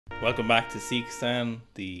Welcome back to Sikistan,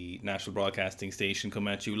 the national broadcasting station,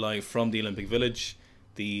 coming at you live from the Olympic Village.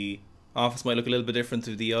 The office might look a little bit different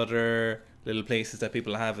to the other little places that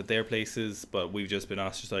people have at their places, but we've just been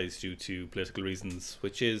ostracised due to political reasons,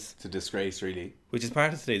 which is... It's a disgrace, really. Which is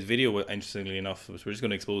part of today's video, interestingly enough. We're just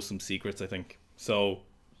going to expose some secrets, I think. So,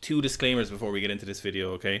 two disclaimers before we get into this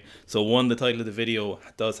video, okay? So one, the title of the video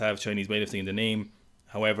does have Chinese weightlifting in the name.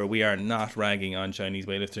 However, we are not ragging on Chinese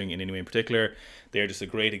weightlifting in any way in particular. They're just a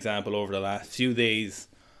great example over the last few days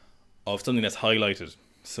of something that's highlighted.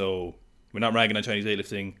 So we're not ragging on Chinese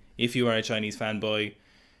weightlifting. If you are a Chinese fanboy,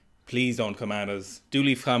 please don't come at us. Do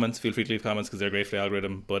leave comments. Feel free to leave comments because they're great for the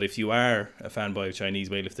algorithm. But if you are a fanboy of Chinese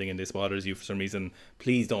weightlifting and this bothers you for some reason,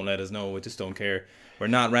 please don't let us know. I just don't care. We're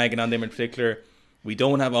not ragging on them in particular. We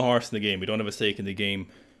don't have a horse in the game. We don't have a stake in the game.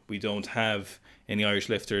 We don't have any Irish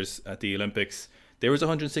lifters at the Olympics. There was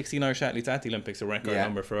 116 Irish athletes at the Olympics, a record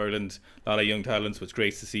number for Ireland. A lot of young talents, which is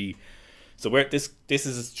great to see. So this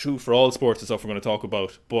is true for all sports, the stuff we're going to talk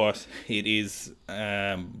about, but it is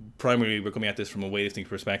primarily we're coming at this from a weightlifting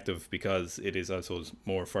perspective because it is, I suppose,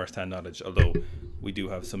 more first-hand knowledge, although we do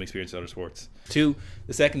have some experience in other sports. Two,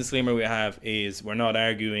 the second disclaimer we have is we're not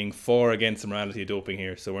arguing for or against the morality of doping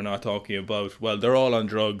here. So we're not talking about, well, they're all on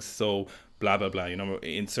drugs, so blah blah blah, you know,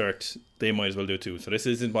 insert, they might as well do it too. So this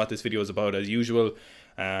isn't what this video is about as usual.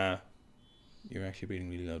 You're actually breathing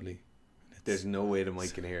really loudly. There's no way the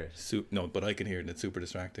mic can hear it. No, but I can hear it and it's super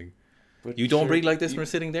distracting. But you don't breathe like this when we're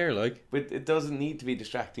sitting there, like. But it doesn't need to be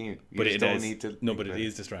distracting you. But it don't is. Need to no, but it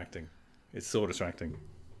is distracting. It's so distracting.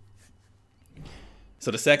 So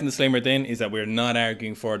the second disclaimer then is that we're not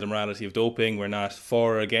arguing for the morality of doping. We're not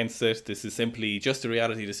for or against it. This is simply just the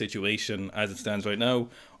reality of the situation as it stands right now,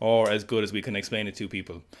 or as good as we can explain it to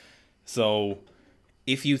people. So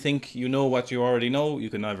if you think you know what you already know, you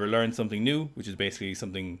can either learn something new, which is basically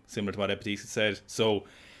something similar to what Epictetus said. So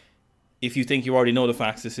if you think you already know the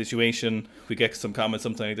facts of the situation, we get some comments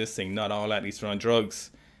something like this saying not all athletes are on drugs.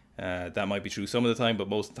 That might be true some of the time, but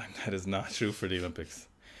most of the time that is not true for the Olympics.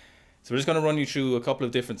 So we're just going to run you through a couple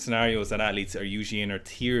of different scenarios that athletes are usually in, or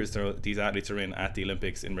tiers that these athletes are in at the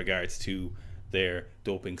Olympics in regards to their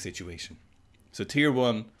doping situation. So tier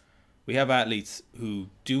one, we have athletes who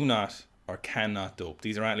do not or cannot dope.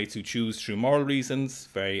 These are athletes who choose through moral reasons,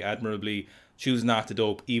 very admirably, choose not to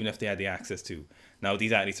dope even if they had the access to. Now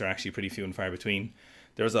these athletes are actually pretty few and far between.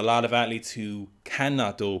 There's a lot of athletes who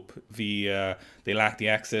cannot dope via they lack the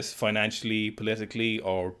access financially, politically,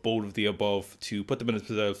 or both of the above to put them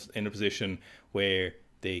in a position where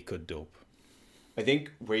they could dope. I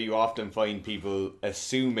think where you often find people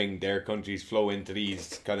assuming their countries flow into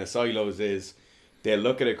these kind of silos is they'll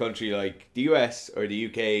look at a country like the US or the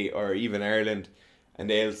UK or even Ireland and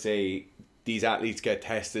they'll say these athletes get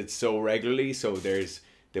tested so regularly, so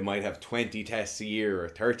they might have 20 tests a year or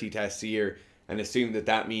 30 tests a year, and assume that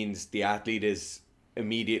that means the athlete is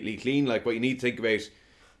immediately clean. Like, what you need to think about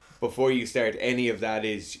before you start any of that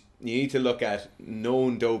is you need to look at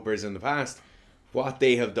known dopers in the past, what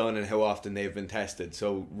they have done and how often they've been tested.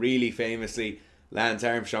 So really famously, Lance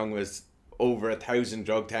Armstrong was over 1,000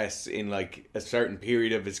 drug tests in like a certain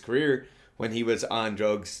period of his career when he was on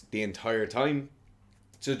drugs the entire time.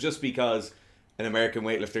 So just because an American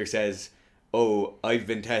weightlifter says, oh, I've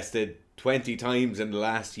been tested 20 times in the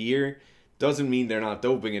last year, doesn't mean they're not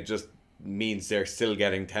doping. It just means they're still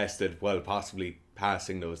getting tested while possibly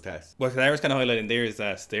passing those tests. What I was kind of highlighting there is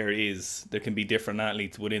that there can be different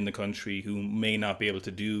athletes within the country who may not be able to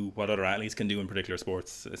do what other athletes can do in particular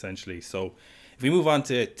sports, essentially. So if we move on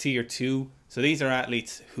to tier two, so these are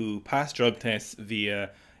athletes who pass drug tests via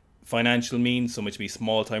financial means, so much be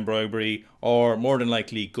small time bribery, or more than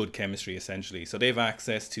likely good chemistry, essentially. So they have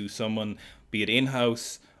access to someone, be it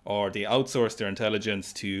in-house, or they outsource their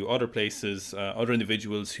intelligence to other places, other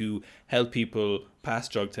individuals who help people pass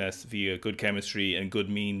drug tests via good chemistry and good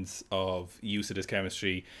means of use of this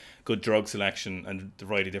chemistry, good drug selection, and a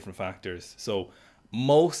variety of different factors. So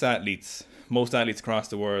most athletes across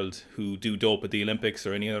the world who do dope at the Olympics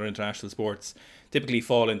or any other international sports typically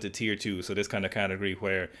fall into tier two. So this kind of category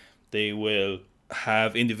where they will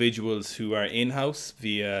have individuals who are in-house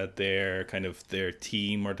via their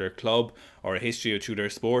team or their club or a history through their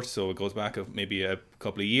sport. So it goes back maybe a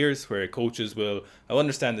couple of years where coaches will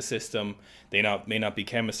understand the system. They may not be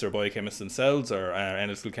chemists or biochemists themselves or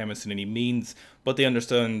analytical chemists in any means, but they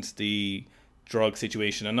understand the drug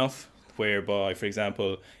situation enough whereby, for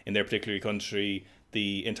example, in their particular country,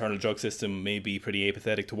 the internal drug system may be pretty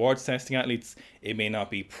apathetic towards testing athletes. It may not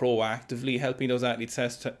be proactively helping those athletes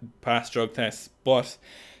pass drug tests, but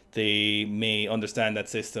they may understand that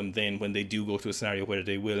system then when they do go to a scenario where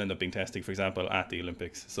they will end up being testing, for example, at the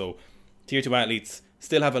Olympics. So tier 2 athletes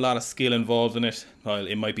still have a lot of skill involved in it. While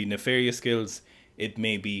it might be nefarious skills, it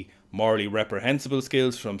may be morally reprehensible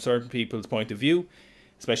skills from certain people's point of view,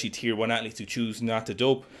 especially tier 1 athletes who choose not to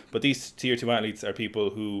dope. But these tier 2 athletes are people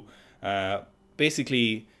who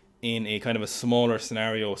basically in a kind of a smaller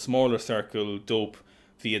scenario, smaller circle, dope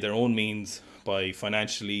via their own means by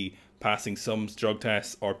financially passing some drug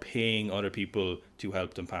tests or paying other people to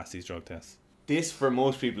help them pass these drug tests. This, for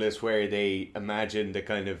most people, is where they imagine the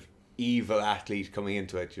kind of evil athlete coming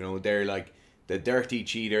into it. You know, they're like the dirty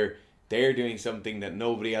cheater. They're doing something that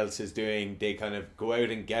nobody else is doing. They kind of go out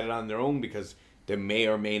and get it on their own because they may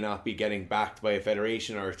or may not be getting backed by a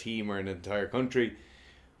federation or a team or an entire country.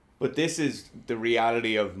 But this is the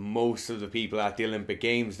reality of most of the people at the Olympic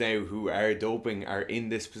Games now who are doping are in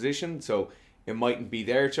this position. So it mightn't be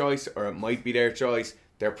their choice or it might be their choice.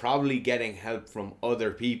 They're probably getting help from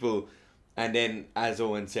other people. And then, as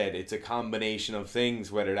Owen said, it's a combination of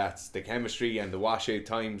things, whether that's the chemistry and the washout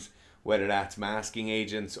times, whether that's masking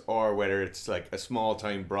agents, or whether it's like a small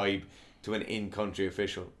time bribe to an in-country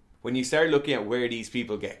official. When you start looking at where these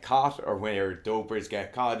people get caught or where dopers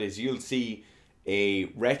get caught, is you'll see a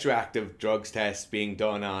retroactive drugs test being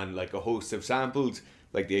done on like a host of samples,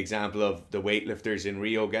 like the example of the weightlifters in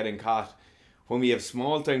Rio getting caught. When we have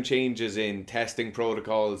small time changes in testing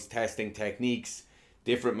protocols, testing techniques,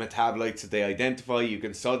 different metabolites that they identify, you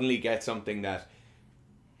can suddenly get something that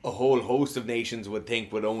a whole host of nations would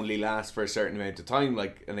think would only last for a certain amount of time.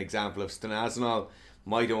 Like an example of stanozolol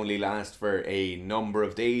might only last for a number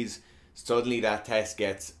of days. Suddenly that test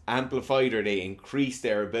gets amplified, or they increase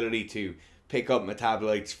their ability to pick up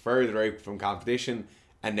metabolites further out from competition,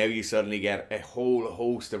 and now you suddenly get a whole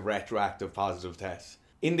host of retroactive positive tests.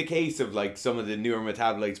 In the case of like some of the newer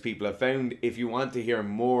metabolites people have found, if you want to hear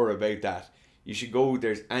more about that, you should go,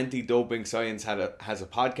 there's Anti-Doping Science has a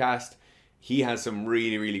podcast. He has some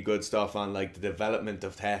really, really good stuff on like the development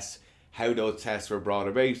of tests, how those tests were brought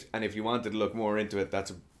about, and if you wanted to look more into it,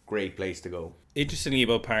 that's a great place to go. Interestingly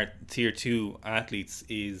about tier 2 athletes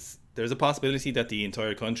is there's a possibility that the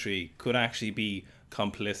entire country could actually be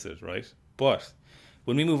complicit, right? But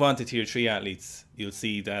when we move on to tier 3 athletes, you'll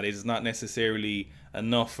see that it is not necessarily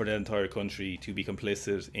enough for the entire country to be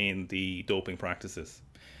complicit in the doping practices.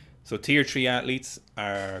 So tier 3 athletes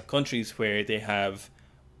are countries where they have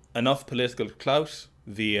enough political clout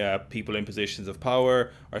via people in positions of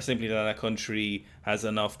power, or simply that a country has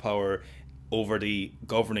enough power over the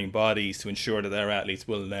governing bodies to ensure that their athletes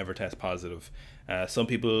will never test positive. Some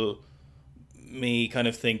people may kind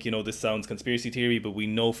of think, you know, this sounds conspiracy theory, but we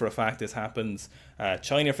know for a fact this happens.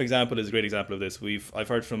 China, for example, is a great example of this. I've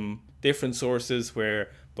heard from different sources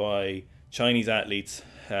whereby Chinese athletes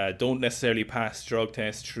don't necessarily pass drug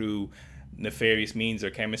tests through nefarious means or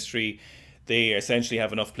chemistry. They essentially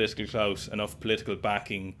have enough political clout, enough political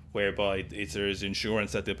backing, whereby there's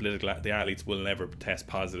insurance that the athletes will never test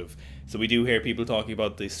positive. So we do hear people talking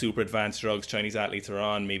about the super advanced drugs Chinese athletes are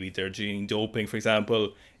on, maybe they're gene doping, for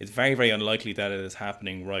example. It's very, very unlikely that it is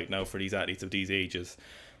happening right now for these athletes of these ages.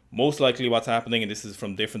 Most likely what's happening, and this is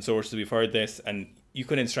from different sources, we've heard this, and you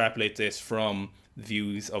can extrapolate this from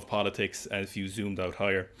views of politics as you zoomed out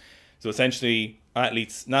higher. So essentially,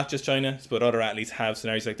 athletes, not just China, but other athletes have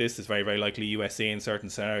scenarios like this. It's very, very likely USA in certain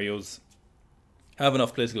scenarios have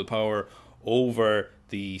enough political power over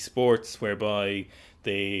the sports whereby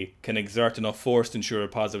they can exert enough force to ensure a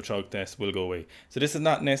positive drug test will go away. So this is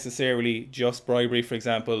not necessarily just bribery, for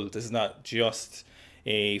example. This is not just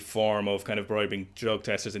a form of kind of bribing drug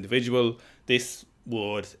testers individual. This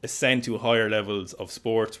would ascend to higher levels of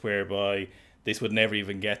sport whereby this would never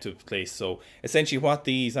even get to a place. So essentially what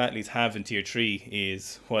these athletes have in tier 3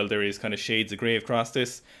 is, while there is kind of shades of grey across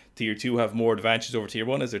this, tier 2 have more advantages over tier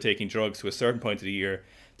 1 as they're taking drugs to a certain point of the year.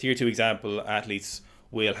 Tier 2 example, athletes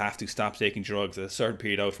will have to stop taking drugs at a certain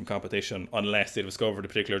period out from competition unless they discovered a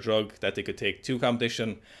particular drug that they could take to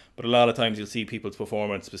competition. But a lot of times you'll see people's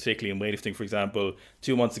performance, specifically in weightlifting, for example,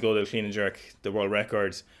 2 months ago they'll clean and jerk the world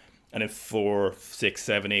records, and then 4, 6,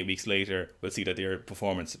 7, 8 weeks later, we'll see that their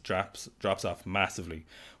performance drops off massively.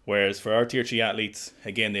 Whereas for our tier 3 athletes,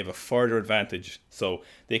 again, they have a further advantage. So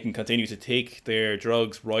they can continue to take their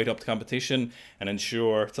drugs right up to competition and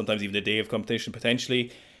ensure, sometimes even the day of competition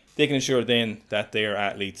potentially, they can ensure then that their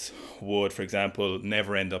athletes would, for example,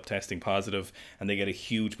 never end up testing positive, and they get a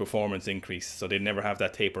huge performance increase. So they never have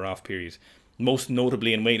that taper off period. Most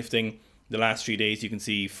notably in weightlifting, the last 3 days, you can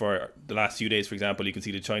see for the last few days, for example, you can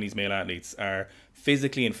see the Chinese male athletes are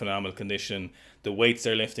physically in phenomenal condition. The weights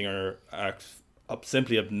they're lifting are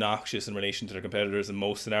simply obnoxious in relation to their competitors in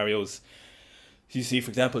most scenarios. You see, for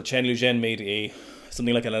example, Chen Luzhen made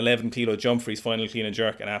something like an 11 kilo jump for his final clean and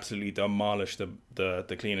jerk and absolutely demolished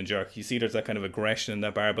the clean and jerk. You see there's that kind of aggression in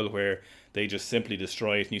that barbell where they just simply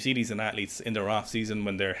destroy it. And you see these in athletes in their off season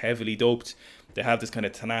when they're heavily doped, they have this kind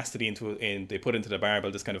of tenacity they put into the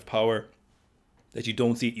barbell, this kind of power that you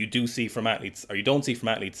don't see from athletes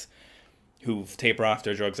who've tapered off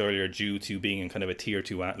their drugs earlier due to being in kind of a tier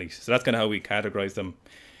 2 athlete. So that's kind of how we categorize them.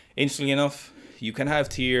 Interestingly enough, you can have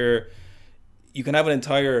an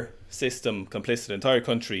entire system complicit, entire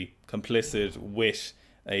country complicit with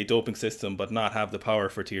a doping system, but not have the power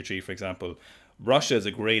for tier 3, for example. Russia is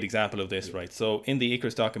a great example of this, right? So in the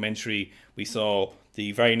Icarus documentary, we saw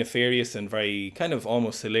the very nefarious and very kind of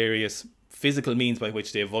almost hilarious physical means by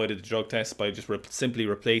which they avoided the drug test by just simply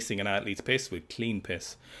replacing an athlete's piss with clean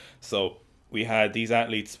piss. So we had these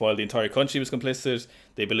athletes, while the entire country was complicit,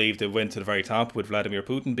 they believed they went to the very top with Vladimir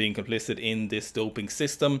Putin being complicit in this doping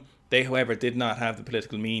system. They, however, did not have the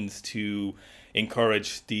political means to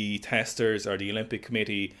encourage the testers or the Olympic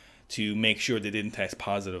Committee to make sure they didn't test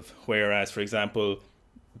positive. Whereas, for example,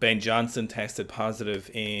 Ben Johnson tested positive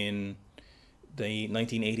in the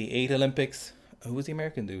 1988 Olympics. Who was the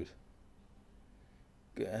American dude?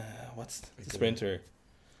 What's the sprinter?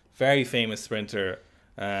 Very famous sprinter.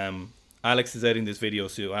 Alex is editing this video,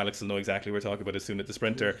 so Alex will know exactly what we're talking about as soon as the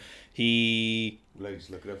sprinter. Will I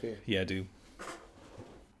just look it up here? Yeah, I do.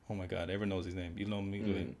 Oh my God, everyone knows his name. You know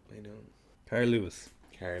me. I know. Carl Lewis.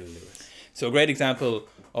 Lewis. So a great example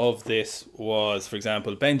of this was, for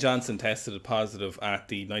example, Ben Johnson tested positive at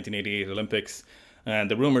the 1988 Olympics,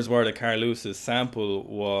 and the rumours were that Carl Lewis's sample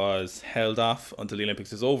was held off until the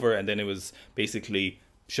Olympics was over, and then it was basically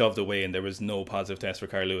shoved away, and there was no positive test for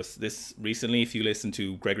Carl Lewis. This recently, if you listen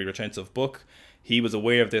to Gregory Rodchentsov's book, he was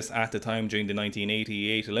aware of this at the time during the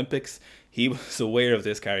 1988 Olympics. He was aware of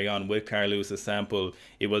this carry on with Carl Lewis's sample.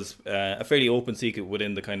 It was a fairly open secret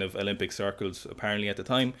within the kind of Olympic circles, apparently at the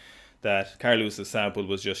time, that Carl Lewis's sample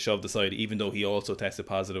was just shoved aside, even though he also tested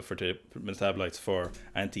positive for metabolites for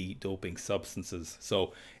anti-doping substances.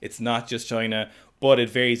 So it's not just China, but it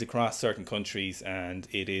varies across certain countries, and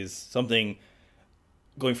it is something.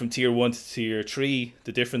 Going from tier 1 to tier 3,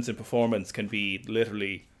 the difference in performance can be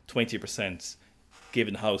literally 20%,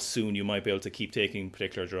 given how soon you might be able to keep taking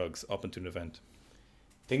particular drugs up into an event.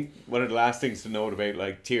 I think one of the last things to note about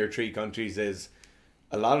like tier 3 countries is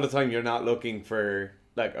a lot of the time you're not looking for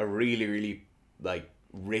like a really, really like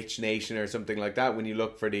rich nation or something like that. When you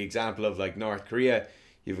look for the example of like North Korea,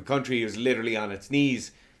 you have a country who's literally on its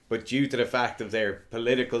knees, but due to the fact of their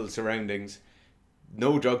political surroundings,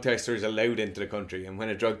 no drug tester is allowed into the country, and when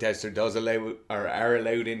a drug tester does allow or are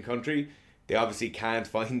allowed in country, they obviously can't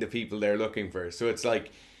find the people they're looking for. So it's like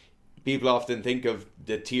people often think of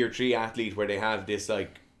the tier 3 athlete where they have this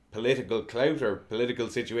like political clout or political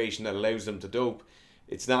situation that allows them to dope.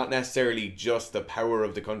 It's not necessarily just the power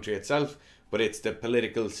of the country itself, but it's the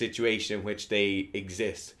political situation in which they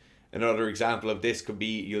exist. Another example of this could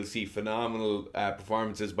be, you'll see phenomenal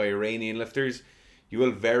performances by Iranian lifters. You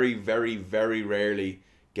will very, very, very rarely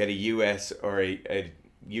get a US or a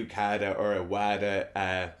UCADA or a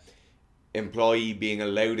WADA employee being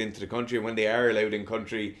allowed into the country. When they are allowed in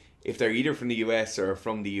country, if they're either from the US or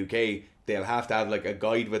from the UK, they'll have to have like a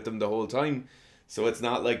guide with them the whole time. So it's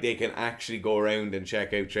not like they can actually go around and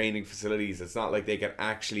check out training facilities. It's not like they can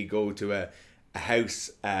actually go to a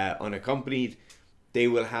house unaccompanied. They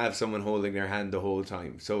will have someone holding their hand the whole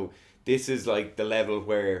time. So this is like the level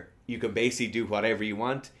where you can basically do whatever you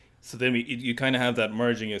want. So then you kind of have that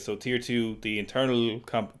merging it. So tier 2, the internal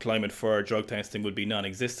climate for drug testing would be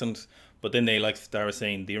non-existent. But then they, like Dara was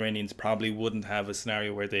saying, the Iranians probably wouldn't have a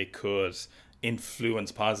scenario where they could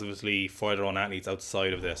influence positively for their own athletes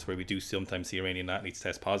outside of this, where we do sometimes see Iranian athletes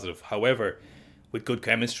test positive. However, with good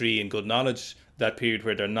chemistry and good knowledge, that period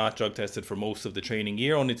where they're not drug tested for most of the training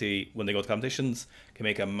year, only when they go to competitions, can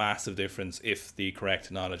make a massive difference if the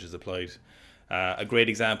correct knowledge is applied. A great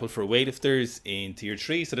example for weightlifters in tier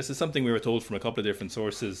 3. So this is something we were told from a couple of different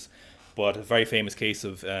sources, but a very famous case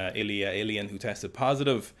of Ilya Ilyin, who tested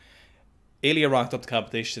positive. Ilya rocked up to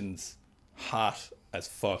competitions hot as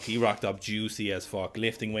fuck. He rocked up juicy as fuck,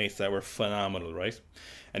 lifting weights that were phenomenal, right?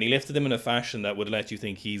 And he lifted them in a fashion that would let you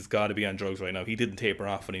think he's got to be on drugs right now. He didn't taper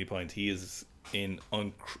off at any point. He is in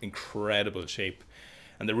incredible shape.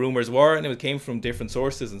 And the rumours were, and it came from different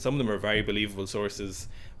sources, and some of them are very believable sources,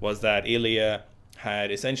 was that Ilya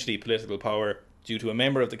had essentially political power due to a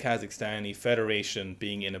member of the Kazakhstani Federation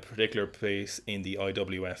being in a particular place in the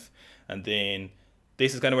IWF. And then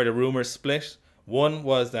this is kind of where the rumours split. One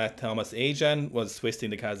was that Thomas Ajan was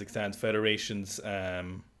twisting the Kazakhstan Federation's,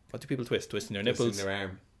 what do people twist? Twisting their nipples? Twisting their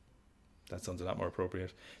arm. That sounds a lot more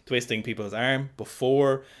appropriate. Twisting people's arm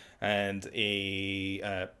before and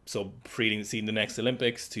so seeing the next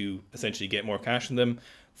Olympics to essentially get more cash from them.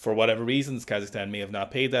 For whatever reasons, Kazakhstan may have not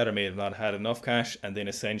paid that or may have not had enough cash, and then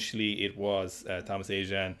essentially it was Thomas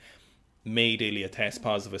Ajan made daily a test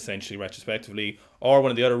positive, essentially retrospectively. Or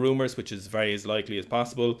one of the other rumours, which is very as likely as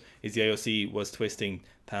possible, is the IOC was twisting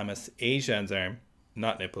Thomas Ajan's arm,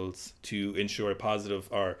 not nipples, to ensure a positive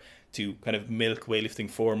or to kind of milk weightlifting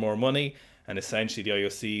for more money. And essentially the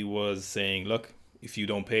IOC was saying, look, if you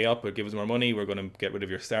don't pay up or give us more money, we're going to get rid of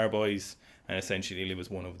your star boys. And essentially he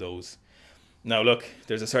was one of those. Now look,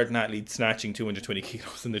 there's a certain athlete snatching 220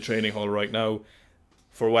 kilos in the training hall right now.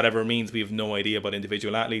 For whatever means, we have no idea about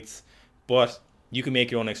individual athletes. But you can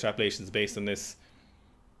make your own extrapolations based on this.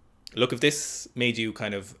 Look, if this made you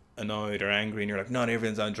kind of annoyed or angry and you're like, not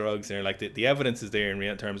everyone's on drugs, and you're like, the evidence is there in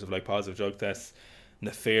real terms of like positive drug tests,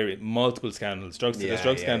 nefarious, multiple scandals, there's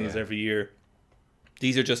drug scandals every year.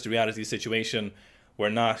 These are just the reality of the situation. We're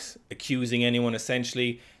not accusing anyone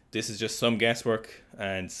essentially. This is just some guesswork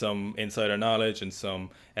and some insider knowledge and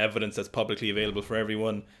some evidence that's publicly available for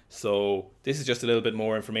everyone. So this is just a little bit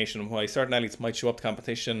more information on why certain athletes might show up to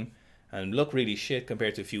competition and look really shit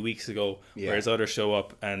compared to a few weeks ago, whereas others show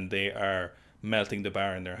up and they are melting the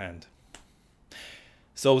bar in their hand.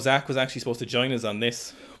 So Zach was actually supposed to join us on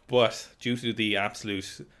this, but due to the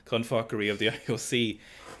absolute cunfuckery of the IOC,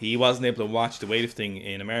 he wasn't able to watch the weightlifting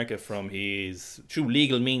in America from his through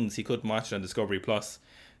legal means. He couldn't watch it on Discovery Plus.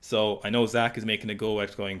 So I know Zach is making a go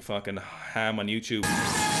at going fucking ham on YouTube.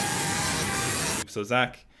 So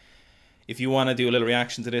Zach, if you want to do a little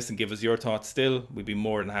reaction to this and give us your thoughts still, we'd be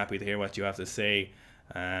more than happy to hear what you have to say.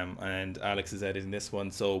 And Alex is editing this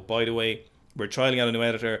one. So by the way, we're trialing out a new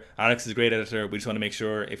editor. Alex is a great editor. We just want to make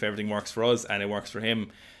sure if everything works for us and it works for him.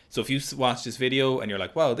 So if you watch this video and you're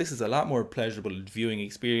like, wow, this is a lot more pleasurable viewing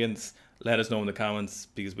experience, let us know in the comments,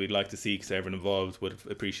 because we'd like to see, because everyone involved would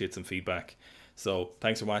appreciate some feedback. So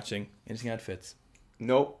thanks for watching. Anything to add, Fitz?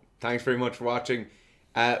 No, thanks very much for watching.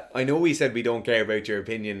 I know we said we don't care about your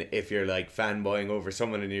opinion if you're like fanboying over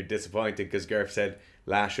someone and you're disappointed because Gerf said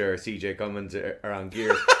Lasher or CJ Cummins are on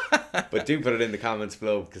gear. But do put it in the comments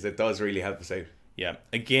below, because it does really help us out. Yeah.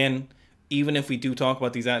 Again, even if we do talk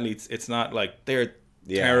about these athletes, it's not like they're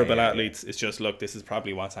terrible athletes. It's just, look, this is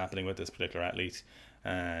probably what's happening with this particular athlete.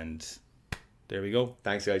 And there we go.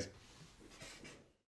 Thanks, guys.